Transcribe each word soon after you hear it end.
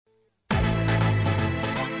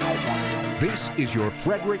This is your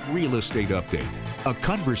Frederick Real Estate Update, a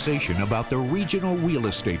conversation about the regional real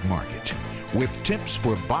estate market with tips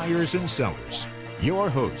for buyers and sellers. Your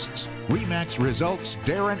hosts, RE/MAX Results'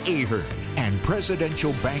 Darren Ahern and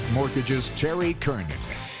Presidential Bank Mortgage's Terry Kernan.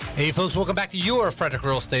 Hey folks, welcome back to your Frederick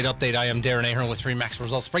Real Estate Update. I am Darren Ahern with RE/MAX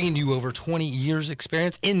Results, bringing you over 20 years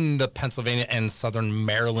experience in the Pennsylvania and Southern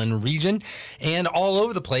Maryland region and all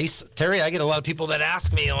over the place. Terry, I get a lot of people that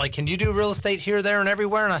ask me, like, can you do real estate here, there, and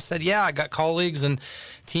everywhere? And I said, yeah, I got colleagues and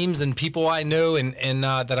teams and people I know and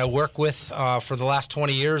that I work with for the last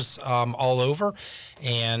 20 years all over.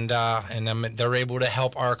 And they're able to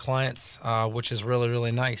help our clients, which is really,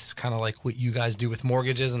 really nice, kind of like what you guys do with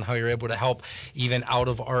mortgages and how you're able to help even out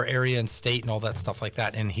of our area and state and all that stuff like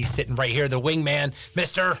that. And he's sitting right here, the wingman,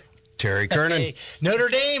 Mr. Terry Kernan. Hey, Notre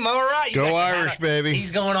Dame, all right. Go Irish, baby. He's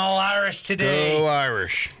going all Irish today. Go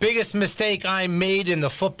Irish. Biggest mistake I made in the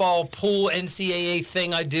football pool NCAA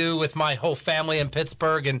thing I do with my whole family in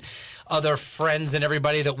Pittsburgh and other friends and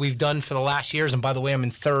everybody that we've done for the last years. And by the way, I'm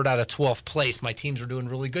in 3rd out of 12th place. My teams are doing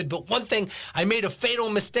really good. But one thing, I made a fatal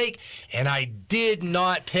mistake, and I did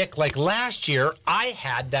not pick. Like last year, I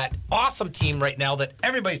had that awesome team right now that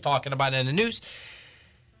everybody's talking about in the news,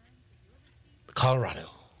 Colorado.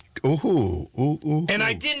 Ooh. And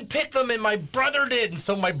I didn't pick them, and my brother did. And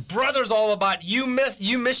so my brother's all about, you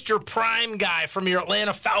missed your prime guy from your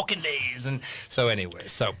Atlanta Falcon days. And so anyway,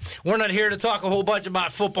 so we're not here to talk a whole bunch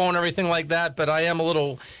about football and everything like that, but I am a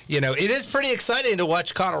little, it is pretty exciting to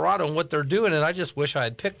watch Colorado and what they're doing, and I just wish I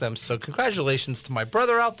had picked them. So congratulations to my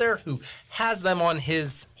brother out there who has them on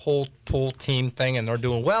his whole pool team thing, and they're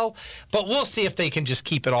doing well. But we'll see if they can just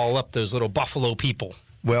keep it all up, those little Buffalo people.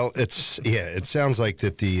 Well, it sounds like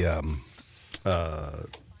that the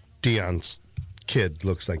Deion's kid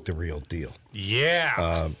looks like the real deal.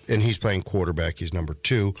 Yeah. And he's playing quarterback. He's number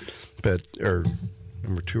 2, or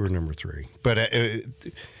number 2 or number 3. But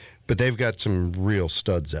they've got some real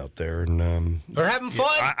studs out there, and they're having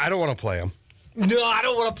fun. I don't want to play them. No, I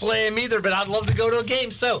don't want to play him either, but I'd love to go to a game.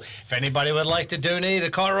 So if anybody would like to donate a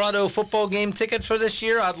Colorado football game ticket for this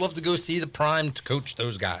year, I'd love to go see the Prime to coach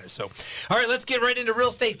those guys. So, all right, let's get right into real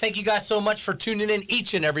estate. Thank you guys so much for tuning in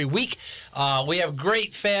each and every week. We have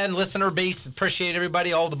great fan listener base. Appreciate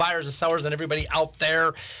everybody, all the buyers and sellers and everybody out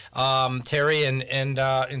there, Terry.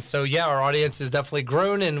 And so, yeah, our audience has definitely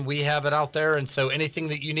grown, and we have it out there. And so anything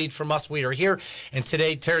that you need from us, we are here. And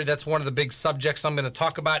today, Terry, that's one of the big subjects I'm going to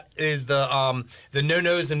talk about is the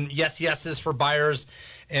no-nos and yes-yeses for buyers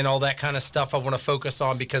and all that kind of stuff I want to focus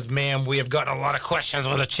on because, man, we have gotten a lot of questions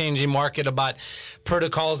with a changing market about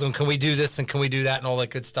protocols and can we do this and can we do that and all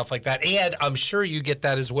that good stuff like that. And I'm sure you get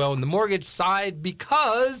that as well in the mortgage side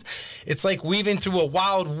because it's like weaving through a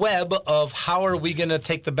wild web of how are we going to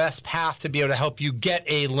take the best path to be able to help you get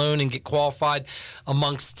a loan and get qualified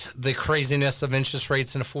amongst the craziness of interest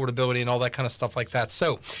rates and affordability and all that kind of stuff like that.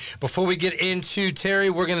 So before we get into, Terry,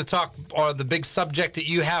 we're going to talk the big subject that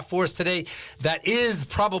you have for us today that is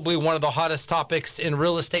probably one of the hottest topics in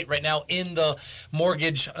real estate right now in the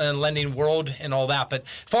mortgage and lending world and all that. But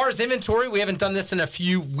as far as inventory, we haven't done this in a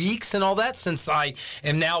few weeks and all that since I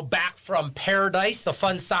am now back from Paradise, the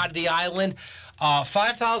fun side of the island.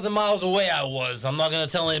 5,000 miles away I was. I'm not going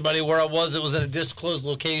to tell anybody where I was. It was in a disclosed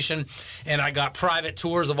location, and I got private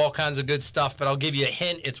tours of all kinds of good stuff, but I'll give you a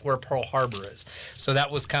hint. It's where Pearl Harbor is. So that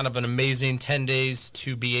was kind of an amazing 10 days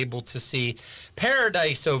to be able to see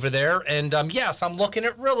Paradise over there. And, yes, I'm looking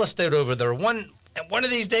at real estate over there. One of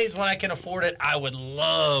these days when I can afford it, I would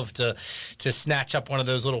love to snatch up one of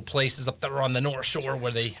those little places up there on the North Shore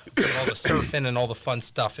where they do all the surfing and all the fun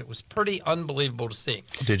stuff. It was pretty unbelievable to see.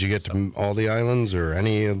 Did you get to all the islands or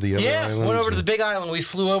any of the other islands? Yeah, went over to the Big Island. We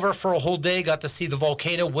flew over for a whole day, got to see the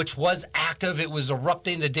volcano, which was active. It was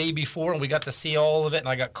erupting the day before, and we got to see all of it, and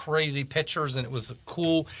I got crazy pictures, and it was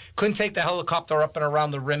cool. Couldn't take the helicopter up and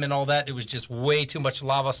around the rim and all that. It was just way too much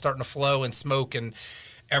lava starting to flow and smoke and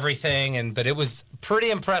everything, but it was pretty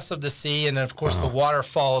impressive to see. And then, of course, the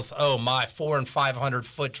waterfalls, 400 and 500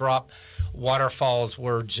 foot drop waterfalls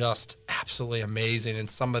were just absolutely amazing, and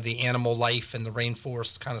some of the animal life and the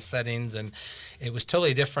rainforest kind of settings, and it was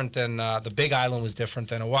totally different than the Big Island was different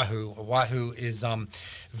than Oahu. Oahu is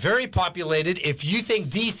very populated. If you think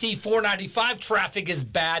DC 495 traffic is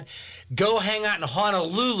bad, go hang out in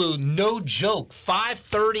Honolulu. No joke.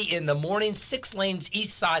 5:30 in the morning, 6 lanes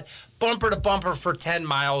each side, bumper to bumper for 10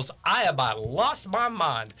 miles. I about lost my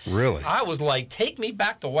mind. Really? I was like, take me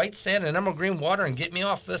back to white sand and emerald green water and get me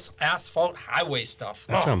off this asphalt highway stuff.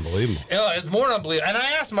 That's unbelievable. Yeah, it's more unbelievable. And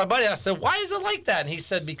I asked my buddy, I said, why is it like that? And he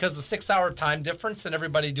said, because the 6-hour time difference and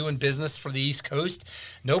everybody doing business for the East Coast.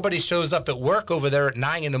 Nobody shows up at work over there at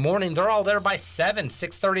 9 in the morning. They're all there by 7,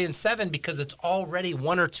 6:30 and 7 because it's already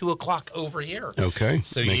 1 or 2 o'clock over here. Okay.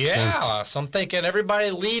 So, Makes sense. So I'm thinking everybody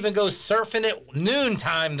leave and go surfing at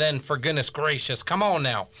noontime then, for goodness gracious. Come on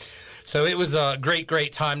now. So it was a great,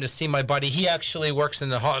 great time to see my buddy. He actually works in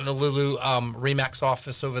the Honolulu Remax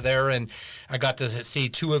office over there, and I got to see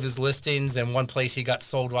 2 of his listings and one place he got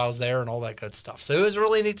sold while I was there and all that good stuff. So it was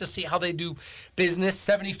really neat to see how they do business.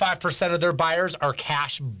 75% of their buyers are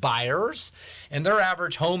cash buyers, and their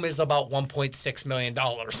average home is about $1.6 million.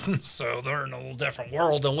 So they're in a little different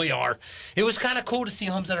world than we are. It was kind of cool to see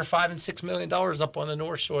homes that are $5 and $6 million up on the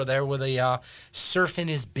North Shore there where the surfing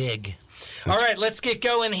is big. All right, let's get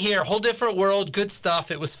going here. Whole different world, good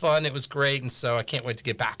stuff. It was fun. It was great, and so I can't wait to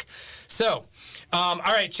get back. So, all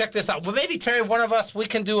right, check this out. Well, maybe, Terry, one of us, we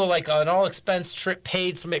can do an all-expense trip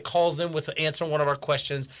paid. Somebody calls in with answering one of our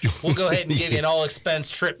questions. We'll go ahead and give you an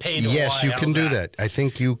all-expense trip paid. Yes, you can do that. I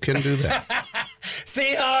think you can do that.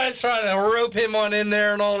 See how I was trying to rope him on in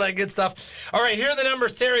there and all that good stuff. All right, here are the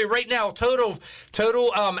numbers, Terry. Right now, total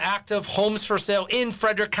active homes for sale in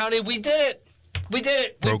Frederick County. We did it. We did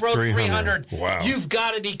it. We broke 300. Wow. You've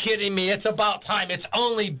got to be kidding me. It's about time. It's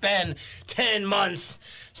only been 10 months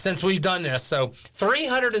since we've done this. So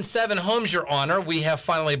 307 homes, Your Honor, we have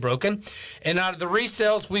finally broken. And out of the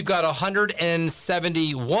resales, we've got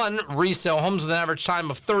 171 resale homes with an average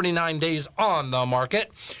time of 39 days on the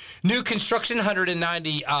market. New construction,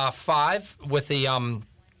 195 with the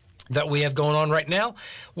that we have going on right now,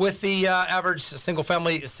 with the average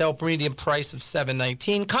single-family sale median price of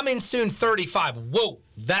 $719. Coming soon, 35. Whoa,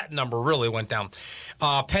 that number really went down.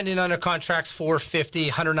 Pending under contracts, 450,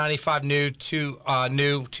 195 new,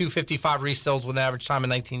 255 resales with an average time of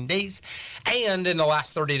 19 days. And in the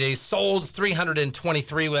last 30 days, solds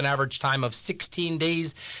 323 with an average time of 16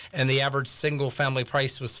 days. And the average single-family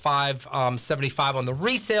price was $575 on the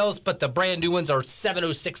resales, but the brand new ones are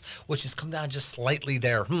 $706, which has come down just slightly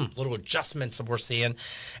there. Little adjustments that we're seeing.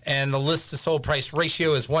 And the list to sold price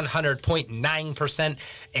ratio is 100.9%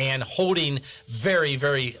 and holding very,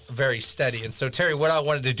 very, very steady. And so, Terry, what I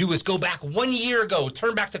wanted to do was go back 1 year ago,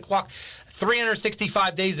 turn back the clock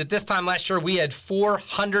 365 days. At this time last year, we had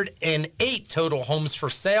 408 total homes for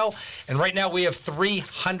sale, and right now we have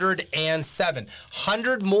 307.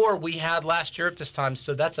 100 more we had last year at this time,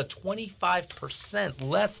 so that's a 25%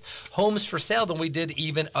 less homes for sale than we did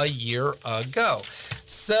even a year ago.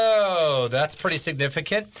 So that's pretty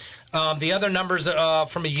significant. The other numbers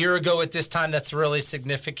from a year ago at this time that's really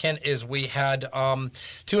significant is we had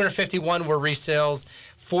 251 were resales,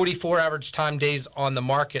 44 average time days on the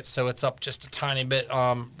market, so it's up just a tiny bit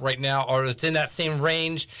right now, or it's in that same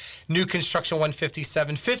range. New construction,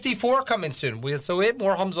 157. 54 coming soon. So we had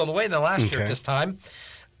more homes on the way than last year at this time.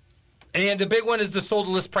 And the big one is the sold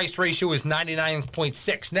to list price ratio is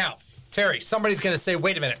 99.6. Now, Terry, somebody's going to say,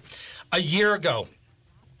 wait a minute. A year ago,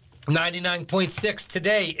 99.6.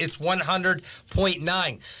 Today, it's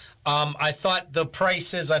 100.9. I thought the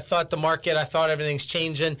prices, I thought the market, I thought everything's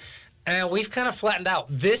changing. And we've kind of flattened out.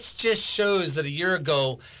 This just shows that a year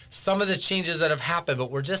ago, some of the changes that have happened, but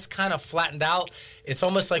we're just kind of flattened out. It's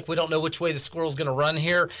almost like we don't know which way the squirrel's going to run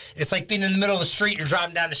here. It's like being in the middle of the street. You're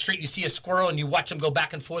driving down the street, you see a squirrel, and you watch him go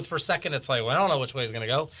back and forth for a second. It's like, well, I don't know which way he's going to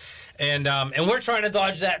go. And we're trying to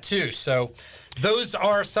dodge that too. So those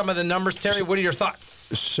are some of the numbers. Terry, what are your thoughts?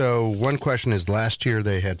 So one question is, last year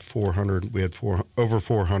they had 400. We had over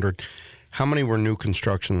 400. How many were new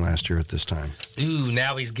construction last year at this time? Ooh,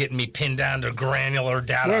 now he's getting me pinned down to granular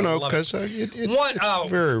data. No, because it's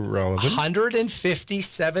very relevant.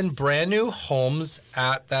 157 brand new homes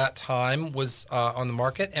at that time was on the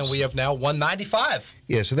market, and we have now 195.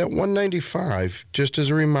 Yeah, so that 195, just as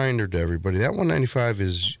a reminder to everybody, that 195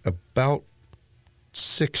 is about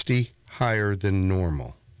 60 higher than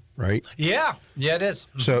normal, right? Yeah, it is.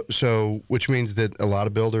 So which means that a lot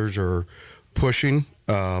of builders are pushing.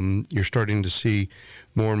 You're starting to see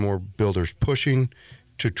more and more builders pushing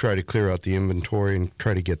to try to clear out the inventory and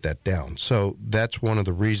try to get that down. So that's one of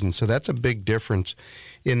the reasons. So that's a big difference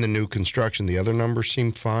in the new construction. The other numbers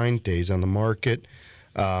seem fine, days on the market.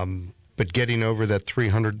 But getting over that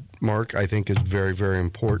 300 mark, I think, is very, very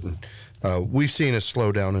important. We've seen a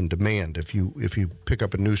slowdown in demand. If you pick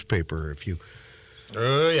up a newspaper,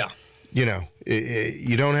 you know,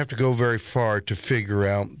 you don't have to go very far to figure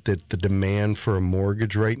out that the demand for a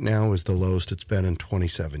mortgage right now is the lowest it's been in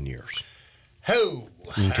 27 years. Ho!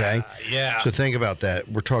 Okay? Yeah. So think about that.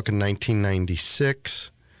 We're talking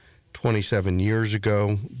 1996, 27 years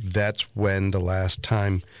ago. That's when the last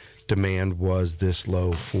time demand was this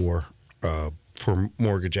low for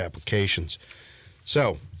mortgage applications.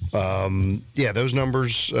 So, those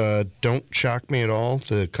numbers don't shock me at all.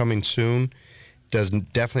 The coming soon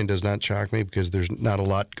definitely does not shock me because there's not a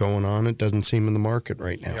lot going on. It doesn't seem in the market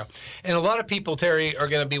right now. Yeah. And a lot of people, Terry, are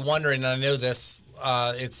going to be wondering, and I know this,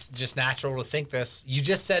 it's just natural to think this. You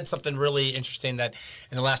just said something really interesting that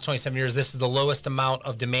in the last 27 years, this is the lowest amount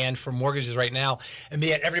of demand for mortgages right now. And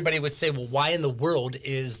yet everybody would say, well, why in the world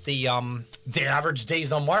is the average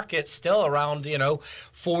days on market still around,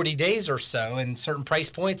 40 days or so? And certain price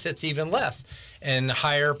points, it's even less. And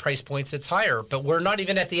higher price points, it's higher. But we're not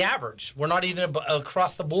even at the average. We're not even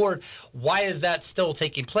across the board. Why is that still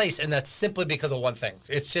taking place? And that's simply because of one thing.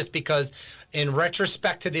 It's just because in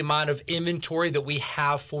retrospect to the amount of inventory that we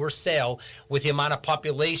have for sale with the amount of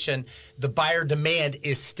population, the buyer demand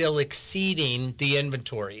is still exceeding the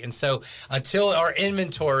inventory. And so until our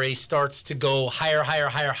inventory starts to go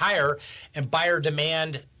higher, and buyer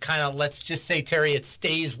demand kind of, let's just say, Terry, it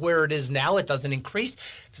stays where it is now, it doesn't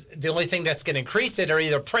increase. The only thing that's going to increase it are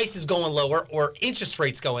either prices going lower or interest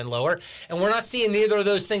rates going lower. And we're not seeing neither of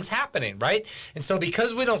those things happening, right? And so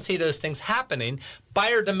because we don't see those things happening,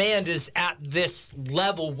 buyer demand is at this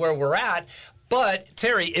level where we're at. But,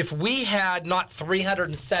 Terry, if we had not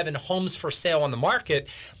 307 homes for sale on the market,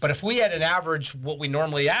 but if we had an average, what we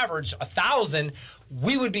normally average, 1,000,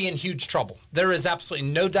 we would be in huge trouble. There is absolutely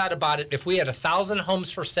no doubt about it. If we had 1,000 homes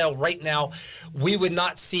for sale right now, we would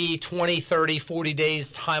not see 20, 30, 40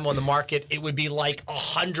 days time on the market. It would be like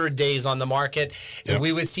 100 days on the market. Yep. And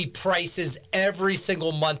we would see prices every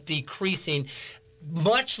single month decreasing,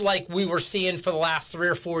 much like we were seeing for the last 3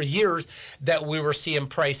 or 4 years that we were seeing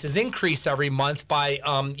prices increase every month by,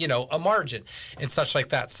 a margin and such like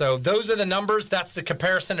that. So those are the numbers. That's the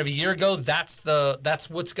comparison of a year ago. That's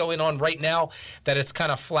what's going on right now, that it's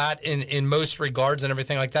kind of flat in most regards and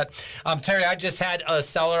everything like that. Terry, I just had a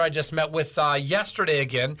seller I just met with yesterday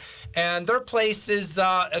again, and their place is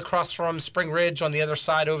across from Spring Ridge on the other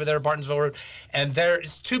side over there, Bartonsville Road. And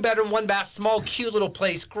there's 2-bedroom, 1-bath, small, cute little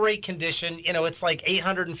place, great condition. It's like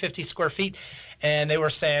 850 square feet, and they were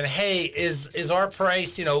saying, hey, is our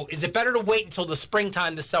price, is it better to wait until the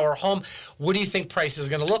springtime to sell our home? What do you think price is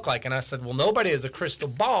going to look like? And I said, well, nobody has a crystal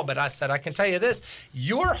ball, but I said, I can tell you this,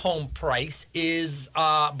 your home price is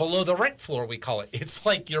below the rent floor, we call it. It's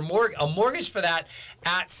like a mortgage for that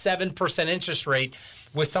at 7% interest rate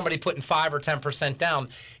with somebody putting 5 or 10% down,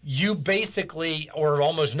 you basically, or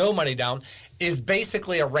almost no money down, is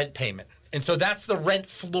basically a rent payment. And so that's the rent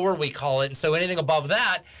floor, we call it. And so anything above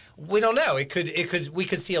that, we don't know. We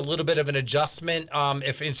could see a little bit of an adjustment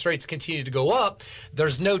if interest rates continue to go up.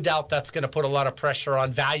 There's no doubt that's going to put a lot of pressure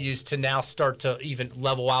on values to now start to even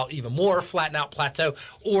level out even more, flatten out, plateau,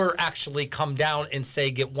 or actually come down and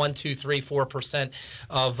say get 1, 2, 3, 4%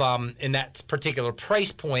 of in that particular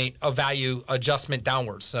price point of value adjustment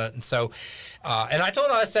downwards. And I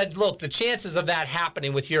told her, I said, look, the chances of that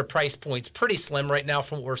happening with your price point's pretty slim right now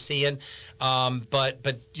from what we're seeing,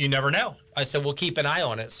 but you never know. I said, we'll keep an eye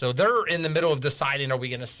on it. So they're in the middle of deciding, are we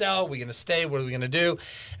going to sell? Are we going to stay? What are we going to do?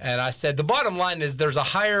 And I said, the bottom line is there's a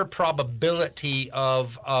higher probability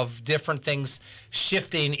of different things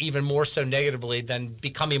shifting even more so negatively than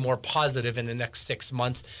becoming more positive in the next 6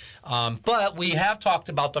 months. But we have talked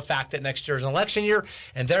about the fact that next year is an election year,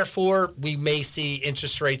 and therefore we may see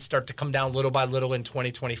interest rates start to come down little by little in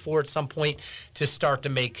 2024 at some point to start to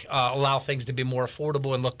make allow things to be more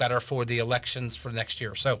affordable and look better for the elections for next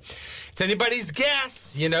year. So it's anybody's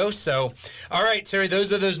guess, So, all right, Terry,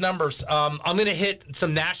 those are those numbers. I'm going to hit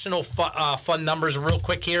some national fund numbers real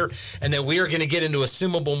quick here, and then we are going to get into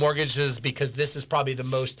assumable mortgages because this is probably the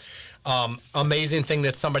most amazing thing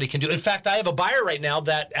that somebody can do. In fact, I have a buyer right now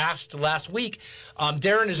that asked last week,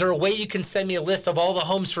 Darren, is there a way you can send me a list of all the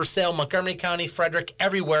homes for sale, Montgomery County, Frederick,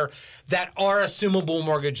 everywhere, that are assumable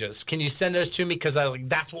mortgages? Can you send those to me? Because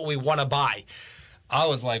that's what we want to buy. I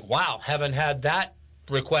was like, wow, haven't had that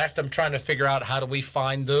request. I'm trying to figure out how do we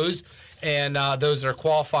find those, and those are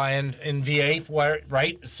qualifying in VA,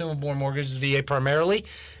 right? Assumable mortgages, VA primarily,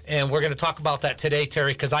 and we're going to talk about that today,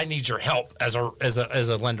 Terry, because I need your help as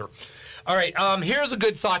a lender. All right, here's a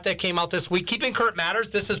good thought that came out this week. Keeping current matters.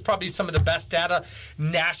 This is probably some of the best data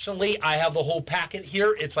nationally. I have the whole packet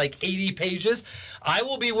here. It's like 80 pages. I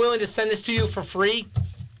will be willing to send this to you for free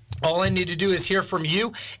All I need to do is hear from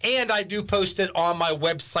you, and I do post it on my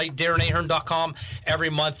website, DarrenAhern.com. Every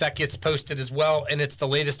month that gets posted as well, and it's the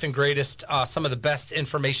latest and greatest, some of the best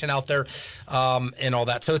information out there, and all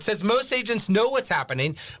that. So it says most agents know what's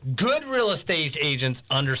happening, good real estate agents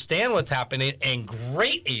understand what's happening, and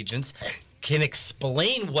great agents can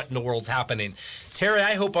explain what in the world's happening. Terry,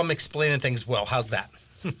 I hope I'm explaining things well. How's that?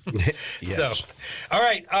 Yes. So, all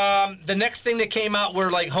right. The next thing that came out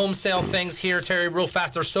were like home sale things here, Terry, real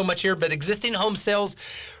fast. There's so much here, but existing home sales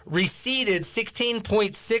receded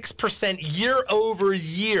 16.6% year over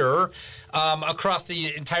year across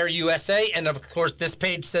the entire USA. And of course, this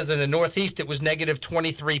page says in the Northeast it was negative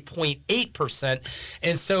 23.8%.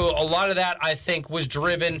 And so a lot of that, I think, was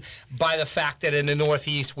driven by the fact that in the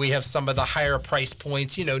Northeast we have some of the higher price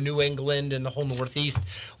points. You know, New England and the whole Northeast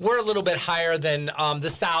were a little bit higher than the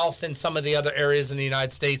South and some of the other areas in the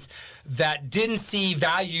United States that didn't see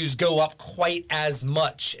values go up quite as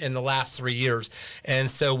much in the last 3 years. And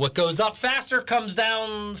so what goes up faster comes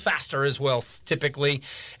down faster as well, typically,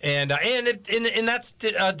 and that's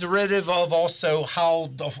a derivative of also how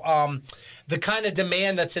the kind of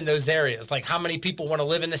demand that's in those areas, like how many people want to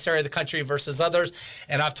live in this area of the country versus others.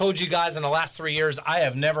 And I've told you guys in the last 3 years, I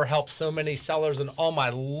have never helped so many sellers in all my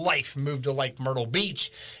life move to like Myrtle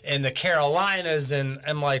Beach and the Carolinas, and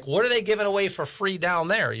I'm like, what are they giving away for free down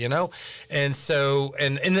there, you know? And so,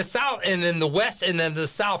 and in the South and in the West and then the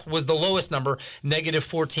South was the lowest number, negative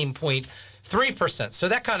 14.3%. So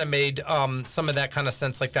that kind of made some of that kind of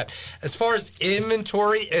sense like that. As far as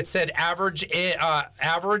inventory, it said average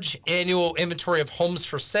annual inventory of homes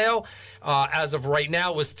for sale as of right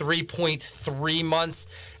now was 3.3 months.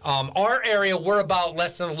 Our area, we're about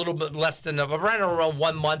a little bit less than around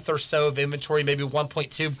 1 month or so of inventory, maybe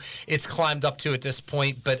 1.2. It's climbed up to at this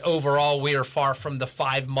point, but overall we are far from the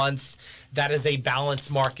 5 months. That is a balanced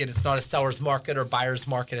market. It's not a seller's market or buyer's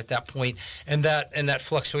market at that point, and that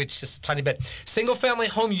fluctuates just a tiny bit. Single-family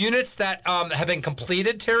home units that have been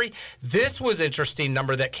completed, Terry, this was an interesting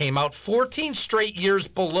number that came out. 14 straight years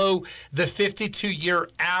below the 52-year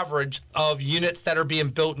average of units that are being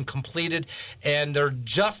built and completed, and they're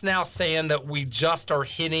just now saying that we just are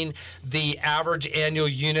hitting the average annual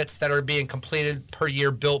units that are being completed per year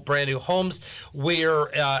built brand new homes. We're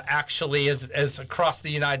actually, as across the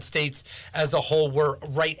United States as a whole, we're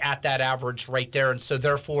right at that average right there. And so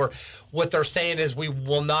therefore, what they're saying is we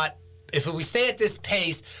will not, if we stay at this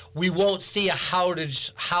pace, we won't see a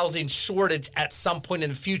housing shortage at some point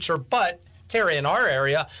in the future. But Terry, in our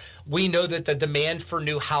area, we know that the demand for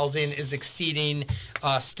new housing is exceeding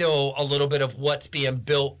still a little bit of what's being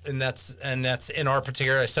built, and that's in our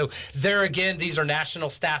particular area. So there again, these are national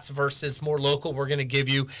stats versus more local we're going to give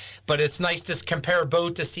you, but it's nice to compare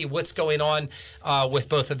both to see what's going on with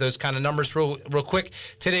both of those kind of numbers. Real quick,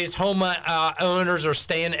 today's home owners are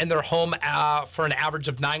staying in their home for an average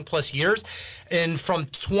of 9+ years, and from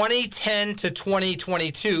 2010 to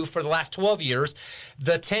 2022, for the last 12 years,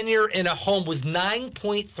 the tenure in a home was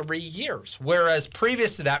 9.3 years, whereas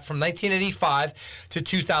previous to that, from 1985 to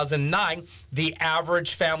 2009, the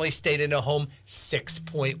average family stayed in a home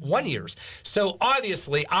 6.1 years. So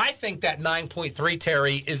obviously, I think that 9.3,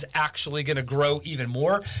 Terry, is actually going to grow even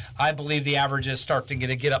more. I believe the average is starting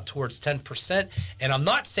to get up towards 10%, and I'm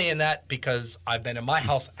not saying that because I've been in my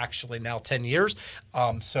house actually now 10 years.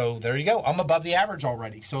 So there you go. I'm above the average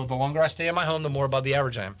already. So the longer I stay in my home, the more above the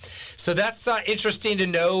average I am. So that's interesting to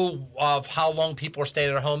know of how long people are staying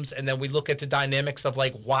in their homes, and then we look at the dynamics of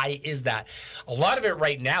like, why is that? A lot of it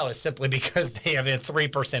right now is simply because they have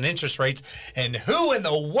 3% interest rates, and who in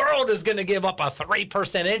the world is going to give up a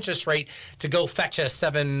 3% interest rate to go fetch a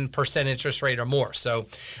 7% interest rate or more? So,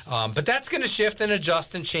 but that's going to shift and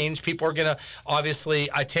adjust and change. People are going to, obviously,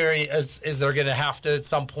 Terry, is they're going to have to at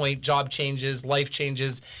some point, job changes, life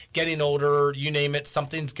changes, getting older, you name it,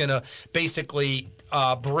 something's going to basically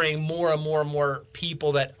bring more and more and more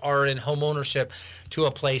people that are in home ownership to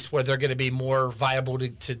a place where they're going to be more viable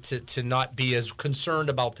to not be as concerned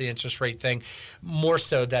about the interest rate thing, more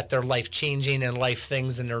so that their life changing and life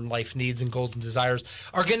things and their life needs and goals and desires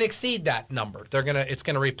are going to exceed that number. It's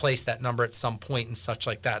going to replace that number at some point and such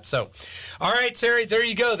like that. So, all right, Terry, there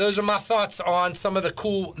you go. Those are my thoughts on some of the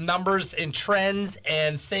cool numbers and trends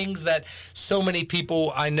and things that so many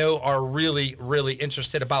people I know are really, really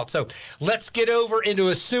interested about. So let's get over into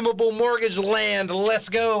assumable mortgage land. Let's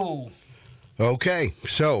go. Okay,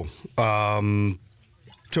 so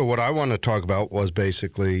what I want to talk about was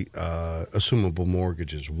basically assumable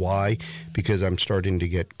mortgages. Why? Because I'm starting to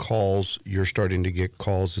get calls. You're starting to get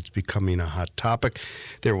calls. It's becoming a hot topic.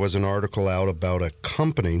 There was an article out about a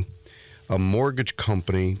company, a mortgage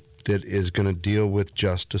company, that is going to deal with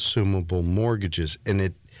just assumable mortgages,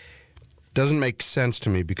 and doesn't make sense to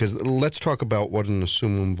me, because let's talk about what an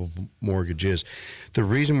assumable mortgage is. The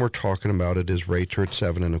reason we're talking about it is rates are at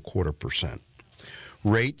 7.25%.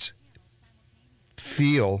 Rates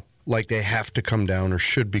feel like they have to come down or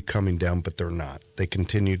should be coming down, but they're not. They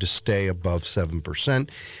continue to stay above 7%.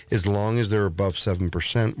 As long as they're above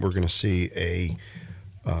 7%, we're going to see a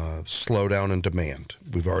slowdown in demand.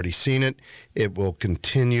 We've already seen it. It will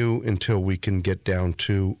continue until we can get down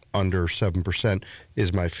to under 7%,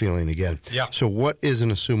 is my feeling again. Yeah. So what is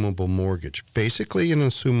an assumable mortgage? Basically, an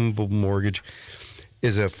assumable mortgage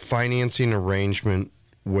is a financing arrangement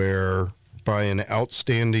whereby an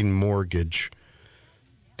outstanding mortgage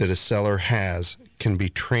that a seller has can be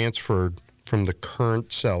transferred from the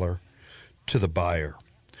current seller to the buyer.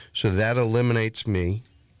 So that eliminates me.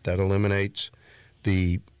 That eliminates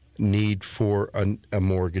the need for a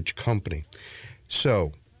mortgage company.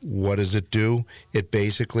 So what does it do? It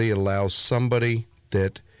basically allows somebody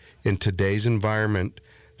that in today's environment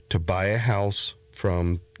to buy a house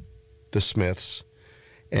from the Smiths,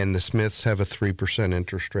 and the Smiths have a 3%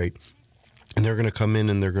 interest rate, and they're going to come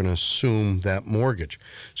in and they're going to assume that mortgage.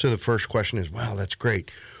 So the first question is, wow, that's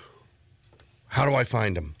great. How do I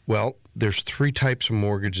find them? Well, there's 3 types of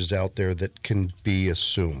mortgages out there that can be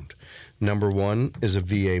assumed. Number 1 is a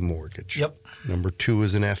VA mortgage. Yep. Number 2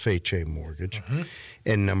 is an FHA mortgage. Mm-hmm.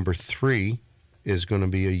 And number 3 is going to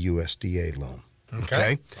be a USDA loan.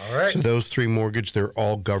 Okay? All right. So those 3 mortgages, they're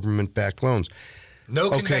all government-backed loans.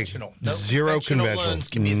 No conventional. No Zero conventional. Loans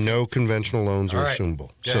can be no conventional loans are right.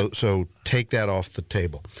 assumable. Good. So take that off the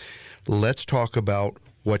table. Let's talk about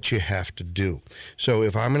what you have to do. So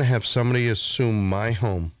if I'm going to have somebody assume my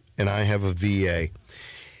home and I have a VA,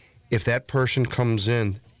 if that person comes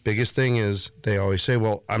in, biggest thing is they always say,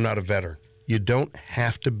 well, I'm not a veteran. You don't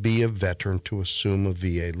have to be a veteran to assume a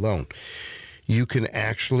VA loan. You can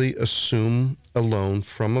actually assume a loan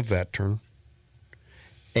from a veteran,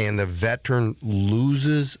 and the veteran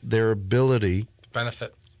loses their ability,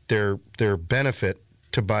 their benefit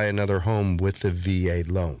to buy another home with the VA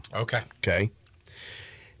loan. Okay.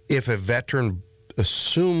 If a veteran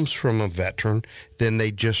assumes from a veteran, then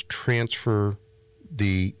they just transfer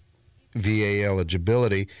the VA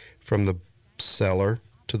eligibility from the seller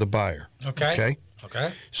to the buyer. Okay.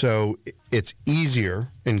 So it's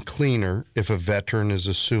easier and cleaner if a veteran is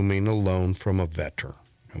assuming a loan from a veteran.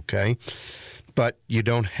 Okay. But you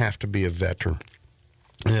don't have to be a veteran.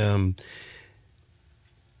 The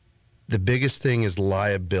biggest thing is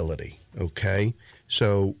liability. Okay.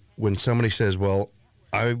 So when somebody says, well,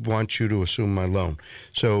 I want you to assume my loan.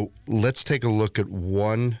 So let's take a look at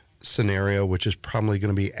one scenario, which is probably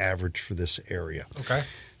going to be average for this area. Okay.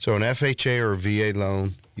 So an FHA or a VA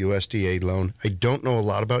loan, USDA loan. I don't know a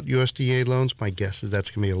lot about USDA loans. My guess is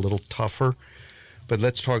that's going to be a little tougher. But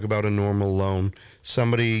let's talk about a normal loan.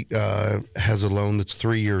 Somebody has a loan that's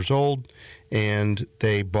 3 years old, and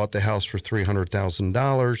they bought the house for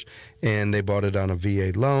 $300,000, and they bought it on a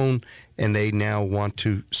VA loan, and they now want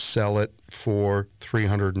to sell it for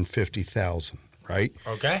 $350,000, right?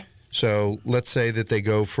 Okay. So let's say that they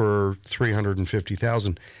go for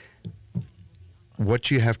 $350,000.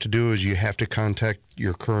 What you have to do is you have to contact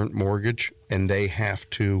your current mortgage, and they have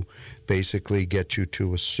to basically get you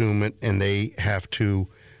to assume it, and they have to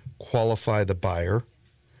qualify the buyer.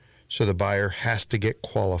 So the buyer has to get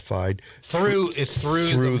qualified through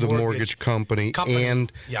the mortgage company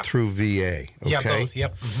and through VA. Okay? Yeah, both.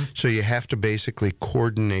 Yep. Mm-hmm. So you have to basically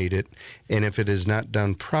coordinate it, and if it is not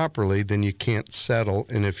done properly, then you can't settle.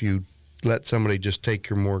 And if you let somebody just take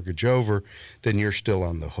your mortgage over, then you're still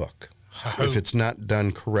on the hook. If it's not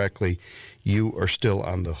done correctly, you are still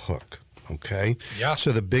on the hook. Okay. Yeah.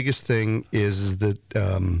 So the biggest thing is that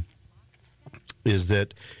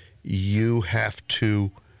you have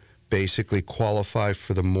to basically qualify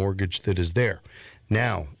for the mortgage that is there.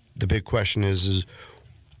 Now, the big question is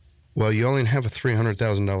well, you only have a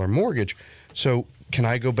 $300,000 mortgage, so can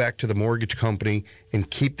I go back to the mortgage company and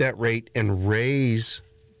keep that rate and raise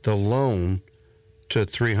the loan to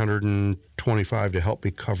 $325 to help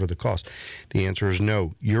me cover the cost? The answer is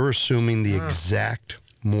no. You're assuming the exact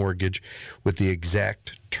mortgage with the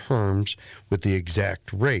exact terms with the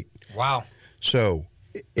exact rate. Wow. So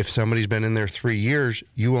if somebody's been in there 3 years,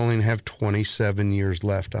 you only have 27 years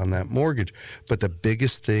left on that mortgage. But the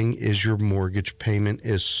biggest thing is your mortgage payment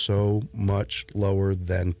is so much lower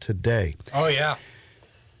than today. Oh, yeah.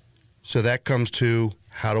 So that comes to,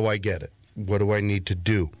 how do I get it? What do I need to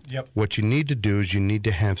do? Yep. What you need to do is you need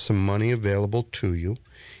to have some money available to you,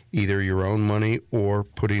 either your own money or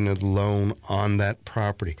putting a loan on that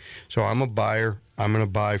property. So I'm a buyer. I'm going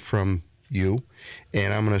to buy from you,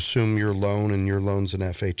 and I'm going to assume your loan, and your loan's an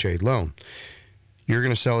FHA loan. You're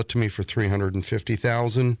going to sell it to me for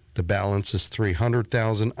 $350,000. The balance is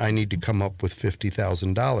 $300,000. I need to come up with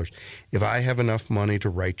 $50,000. If I have enough money to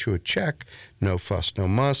write you a check, no fuss, no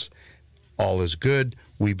muss, all is good.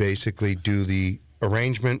 We basically do the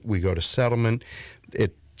arrangement. We go to settlement.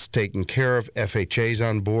 It's taken care of. FHA's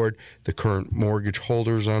on board. The current mortgage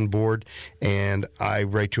holder's on board. And I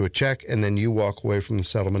write you a check, and then you walk away from the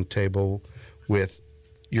settlement table with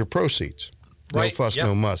your proceeds. No fuss,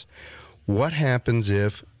 no muss. What happens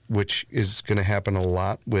if, which is going to happen a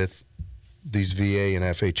lot with these VA and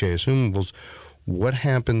FHA assumables, what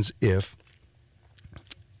happens if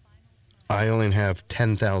I only have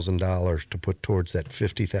 $10,000 to put towards that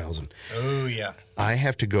 $50,000? Oh, yeah. I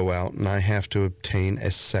have to go out and I have to obtain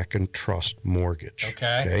a second trust mortgage.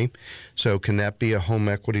 Okay. So can that be a home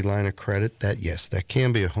equity line of credit? Yes, that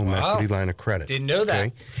can be a home equity line of credit. Didn't know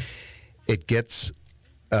that. It gets...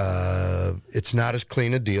 it's not as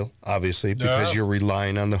clean a deal, obviously, because you're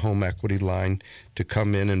relying on the home equity line to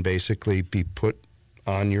come in and basically be put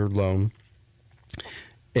on your loan,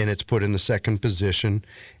 and it's put in the second position,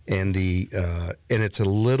 and it's a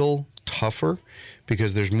little tougher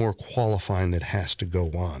because there's more qualifying that has to go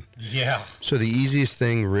on. Yeah. So the easiest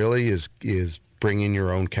thing really is bringing your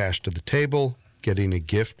own cash to the table, getting a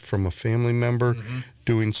gift from a family member,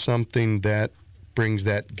 doing something that brings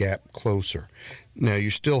that gap closer. Now, you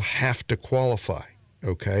still have to qualify,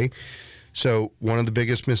 okay? So one of the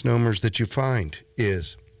biggest misnomers that you find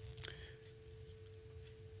is,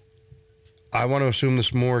 I want to assume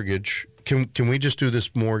this mortgage. Can we just do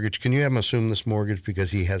this mortgage? Can you have him assume this mortgage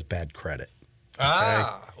because he has bad credit?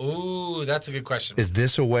 Ooh, that's a good question. Is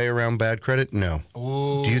this a way around bad credit? No.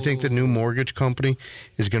 Ooh. Do you think the new mortgage company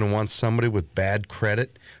is going to want somebody with bad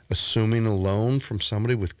credit assuming a loan from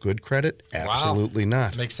somebody with good credit? Absolutely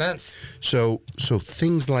not. Makes sense. So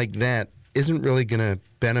things like that isn't really going to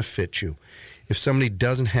benefit you. If somebody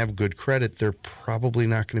doesn't have good credit, they're probably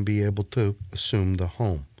not going to be able to assume the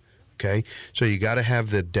home. Okay? So you got to have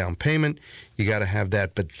the down payment. You got to have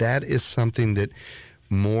that. But that is something that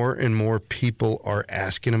more and more people are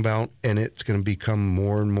asking about, and it's going to become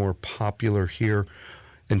more and more popular here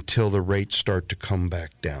until the rates start to come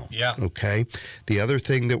back down. Yeah. Okay? The other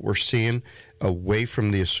thing that we're seeing away from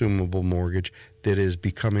the assumable mortgage that is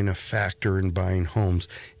becoming a factor in buying homes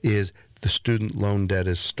is the student loan debt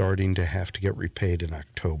is starting to have to get repaid in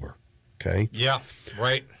October. Okay? Yeah,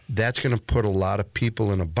 right. That's going to put a lot of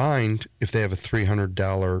people in a bind if they have a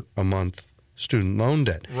 $300 a month student loan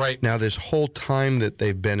debt. Right. Now, this whole time that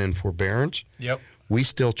they've been in forbearance, we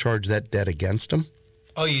still charge that debt against them.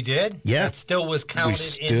 Oh, you did? Yeah. That still was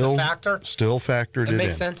counted in the factor? Still factored it in. That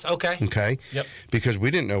makes sense. Okay. Okay? Yep. Because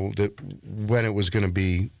we didn't know that when it was going to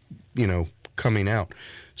be, coming out.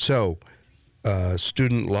 So,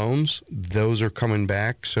 student loans, those are coming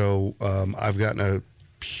back. So, I've gotten a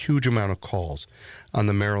huge amount of calls on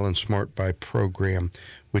the Maryland Smart Buy program,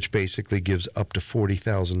 which basically gives up to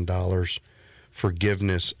 $40,000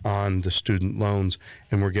 forgiveness on the student loans,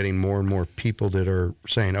 and we're getting more and more people that are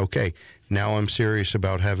saying, okay, now I'm serious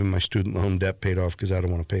about having my student loan debt paid off because I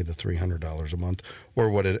don't want to pay the $300 a month or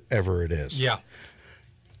whatever it is. Yeah.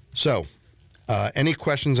 So, any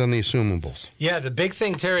questions on the assumables? Yeah, the big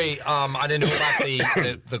thing, Terry, I didn't know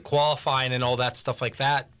about the qualifying and all that stuff like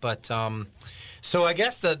that, but so I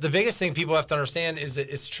guess the biggest thing people have to understand is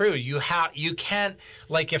that it's true. You can't,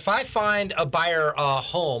 like, if I find a buyer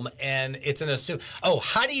home and it's an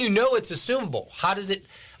how do you know it's assumable? How does it,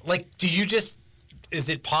 like, is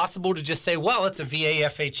it possible to just say, well, it's a VA,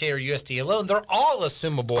 FHA, or USDA loan? They're all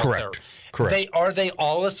assumable. Correct. Correct. Are they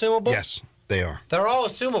all assumable? Yes, they are. They're all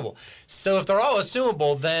assumable. So if they're all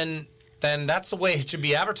assumable, then that's the way it should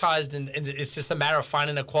be advertised, and it's just a matter of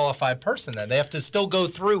finding a qualified person. Then they have to still go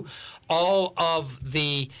through all of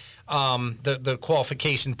the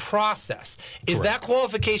qualification process. Is that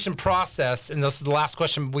qualification process? And this is the last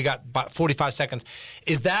question. We got about 45 seconds.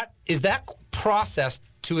 Is that process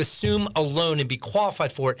to assume a loan and be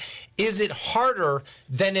qualified for it? Is it harder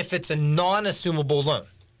than if it's a non-assumable loan?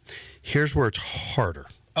 Here's where it's harder.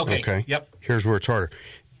 Okay. Yep. Here's where it's harder.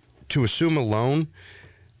 To assume a loan,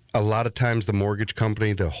 a lot of times the mortgage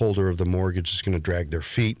company, the holder of the mortgage, is going to drag their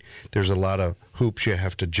feet. There's a lot of hoops you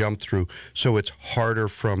have to jump through. So it's harder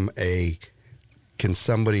from can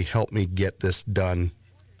somebody help me get this done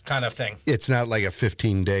kind of thing. It's not like a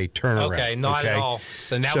 15-day turnaround. Okay, not at all.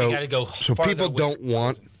 So now we got to go So people don't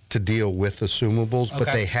want to deal with assumables,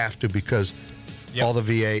 but they have to because all the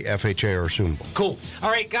VA, FHA are assumable. Cool. All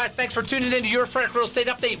right, guys, thanks for tuning in to your Frederick Real Estate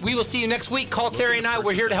Update. We will see you next week. Call Terry and I.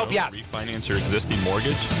 We're here to help you out. Refinance your existing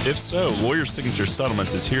mortgage? If so, Lawyer Signature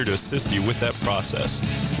Settlements is here to assist you with that process.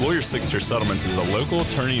 Lawyer Signature Settlements is a local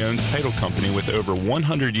attorney-owned title company with over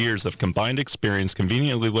 100 years of combined experience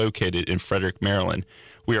conveniently located in Frederick, Maryland.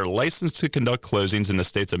 We are licensed to conduct closings in the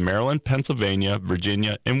states of Maryland, Pennsylvania,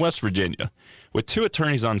 Virginia, and West Virginia. With 2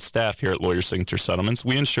 attorneys on staff here at Lawyer Signature Settlements,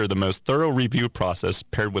 we ensure the most thorough review process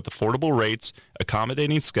paired with affordable rates,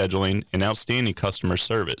 accommodating scheduling, and outstanding customer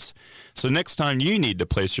service. So next time you need to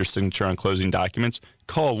place your signature on closing documents,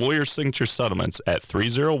 call Lawyer Signature Settlements at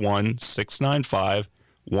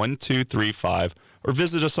 301-695-1235 or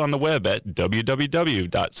visit us on the web at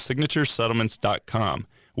www.signaturesettlements.com.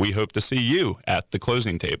 We hope to see you at the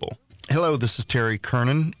closing table. Hello, this is Terry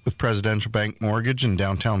Kernan with Presidential Bank Mortgage in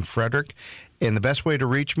downtown Frederick. And the best way to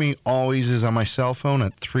reach me always is on my cell phone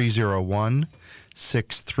at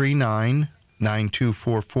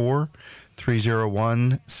 301-639-9244,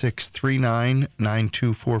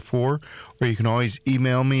 301-639-9244, or you can always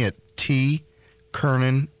email me at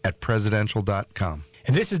tkernan@presidential.com.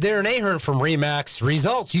 And this is Darren Ahern from RE/MAX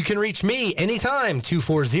Results. You can reach me anytime,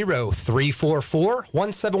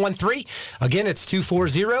 240-344-1713. Again, it's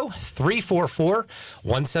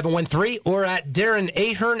 240-344-1713 or at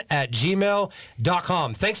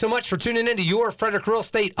darrenahern@gmail.com. Thanks so much for tuning in to your Frederick Real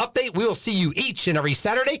Estate Update. We will see you each and every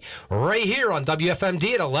Saturday right here on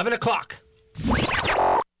WFMD at 11 o'clock.